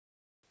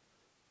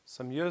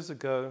Some years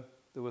ago,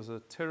 there was a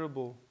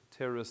terrible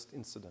terrorist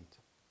incident.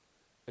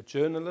 A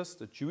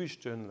journalist, a Jewish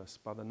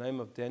journalist by the name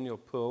of Daniel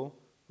Pearl,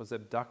 was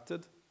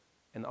abducted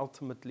and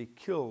ultimately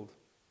killed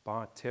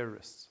by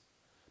terrorists.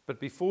 But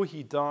before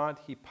he died,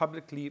 he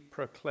publicly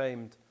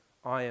proclaimed,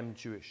 "I am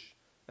Jewish."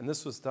 And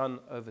this was done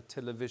over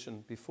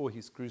television before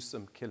his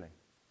gruesome killing.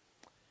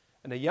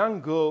 And a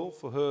young girl,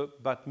 for her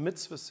bat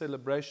mitzvah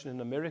celebration in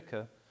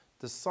America,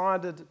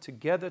 decided to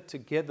gather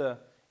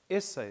together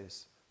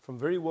essays from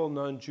very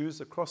well-known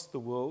Jews across the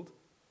world,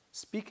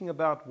 speaking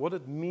about what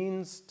it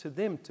means to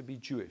them to be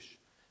Jewish.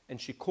 And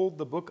she called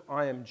the book,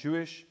 "I Am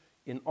Jewish,"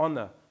 in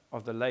honor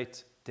of the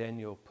late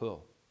Daniel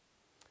Pearl.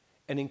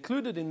 And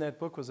included in that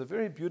book was a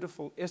very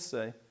beautiful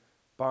essay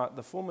by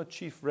the former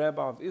chief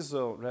rabbi of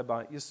Israel,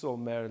 Rabbi Yisrael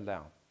Meir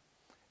Lau.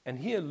 And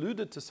he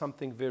alluded to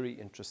something very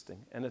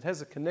interesting, and it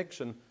has a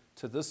connection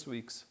to this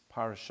week's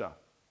parasha.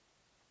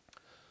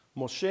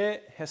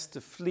 Moshe has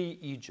to flee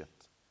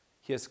Egypt.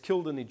 He has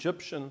killed an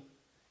Egyptian,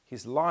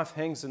 his life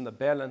hangs in the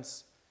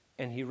balance,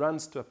 and he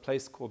runs to a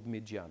place called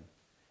Midian.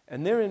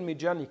 And there in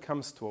Midian he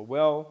comes to a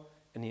well,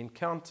 and he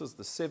encounters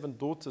the 7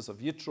 daughters of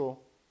Yitro,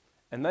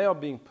 and they are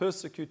being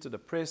persecuted,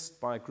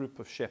 oppressed by a group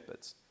of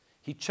shepherds.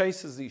 He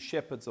chases these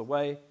shepherds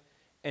away,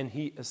 and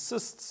he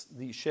assists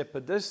the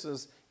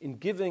shepherdesses in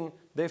giving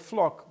their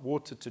flock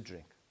water to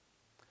drink.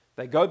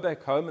 They go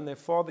back home, and their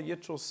father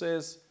Yitro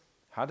says,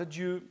 "How did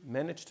you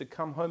manage to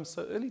come home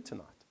so early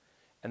tonight?"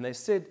 And they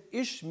said,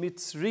 "Ish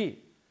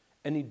Mitzri,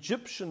 an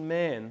Egyptian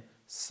man,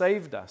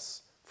 saved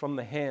us from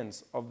the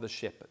hands of the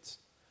shepherds."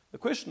 The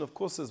question, of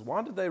course, is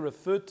why did they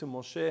refer to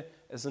Moshe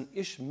as an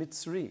Ish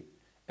Mitzri,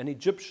 an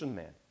Egyptian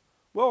man?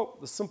 Well,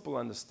 the simple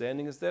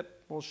understanding is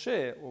that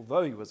Moshe,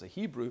 although he was a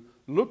Hebrew,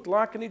 looked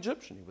like an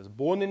Egyptian. He was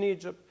born in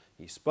Egypt,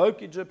 he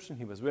spoke Egyptian,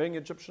 he was wearing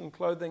Egyptian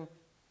clothing.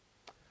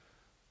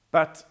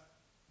 But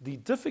the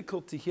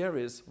difficulty here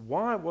is,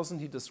 why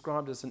wasn't he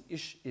described as an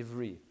Ish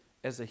Ivri,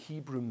 as a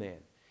Hebrew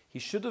man? He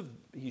should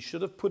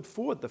have put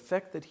forward the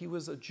fact that he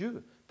was a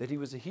Jew, that he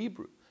was a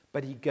Hebrew,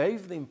 but he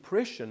gave the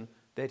impression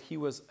that he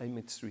was a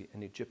Mitzri,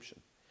 an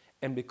Egyptian.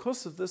 And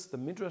because of this, the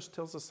Midrash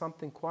tells us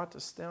something quite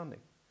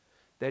astounding,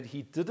 that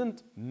he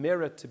didn't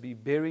merit to be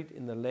buried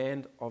in the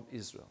land of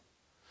Israel.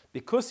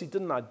 Because he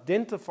didn't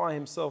identify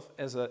himself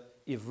as a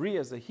Ivri,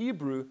 as a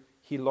Hebrew,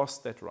 he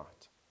lost that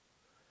right.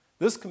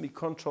 This can be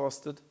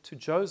contrasted to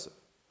Joseph,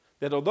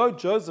 that although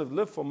Joseph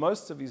lived for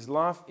most of his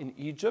life in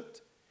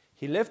Egypt,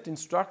 he left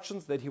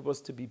instructions that he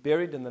was to be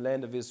buried in the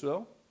land of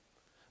Israel.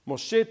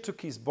 Moshe took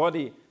his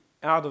body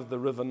out of the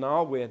river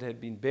Nile where it had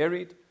been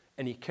buried,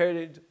 and he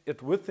carried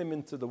it with him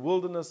into the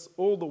wilderness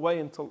all the way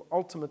until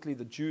ultimately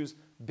the Jews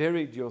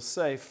buried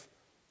Yosef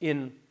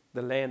in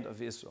the land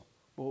of Israel.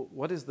 Well,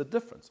 what is the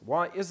difference?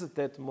 Why is it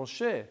that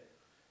Moshe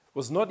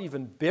was not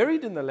even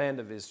buried in the land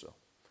of Israel,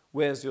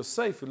 whereas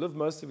Yosef, who lived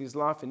most of his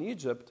life in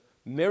Egypt,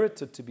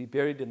 merited to be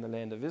buried in the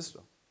land of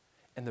Israel?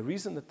 And the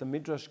reason that the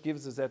Midrash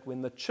gives is that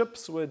when the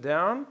chips were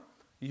down,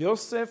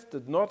 Yosef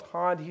did not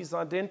hide his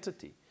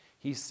identity.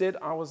 He said,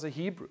 "I was a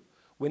Hebrew."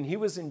 When he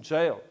was in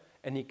jail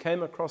and he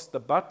came across the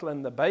butler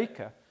and the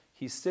baker,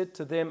 he said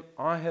to them,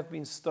 "I have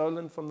been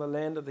stolen from the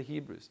land of the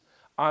Hebrews.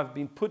 I've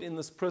been put in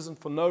this prison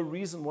for no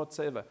reason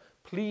whatsoever.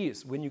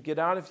 Please, when you get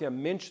out of here,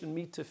 mention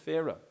me to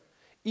Pharaoh."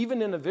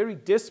 Even in a very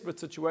desperate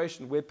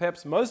situation where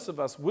perhaps most of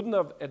us wouldn't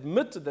have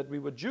admitted that we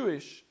were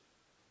Jewish,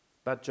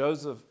 but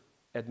Joseph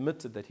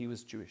admitted that he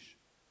was Jewish.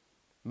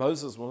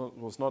 Moses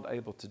was not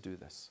able to do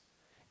this.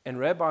 And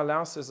Rabbi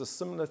Lau says a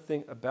similar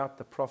thing about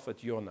the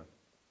prophet Yonah.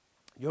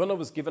 Yonah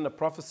was given a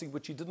prophecy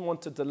which he didn't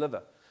want to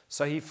deliver.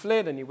 So he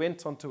fled and he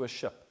went onto a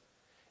ship.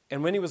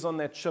 And when he was on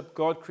that ship,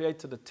 God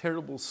created a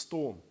terrible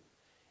storm.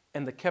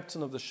 And the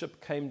captain of the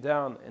ship came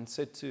down and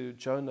said to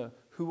Jonah,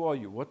 "Who are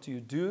you? What do you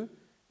do?"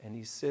 And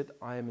he said,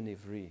 "I am an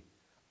Ivri.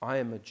 I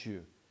am a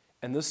Jew.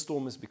 And this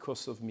storm is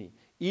because of me."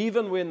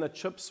 Even when the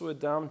chips were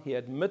down, he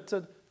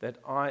admitted that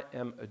I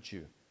am a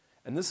Jew.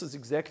 And this is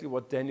exactly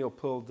what Daniel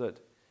Pearl did.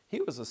 He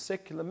was a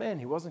secular man.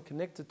 He wasn't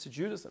connected to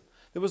Judaism.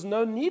 There was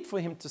no need for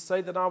him to say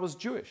that I was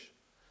Jewish.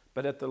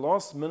 But at the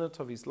last minute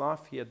of his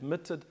life, he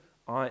admitted,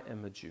 "I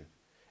am a Jew."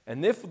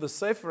 And therefore the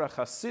Sefer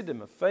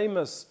HaChasidim, a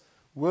famous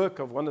work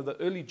of one of the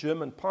early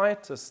German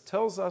pietists,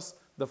 tells us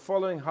the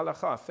following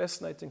halakha,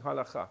 fascinating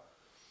halakha,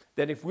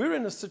 that if we're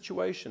in a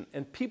situation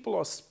and people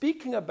are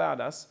speaking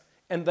about us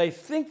and they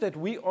think that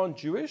we aren't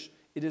Jewish,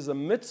 it is a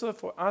mitzvah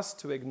for us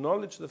to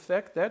acknowledge the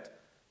fact that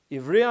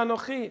Ivri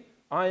Anochi,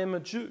 I am a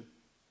Jew.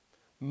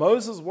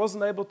 Moses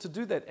wasn't able to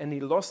do that, and he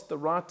lost the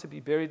right to be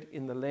buried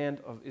in the land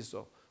of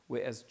Israel,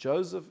 whereas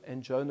Joseph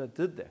and Jonah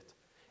did that,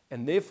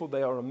 and therefore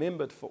they are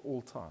remembered for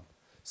all time.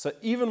 So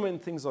even when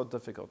things are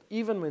difficult,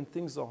 even when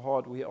things are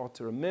hard, we are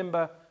to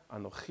remember,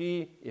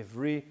 Anochi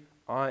Ivri,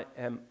 I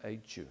am a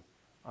Jew.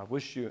 I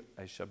wish you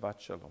a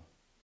Shabbat Shalom.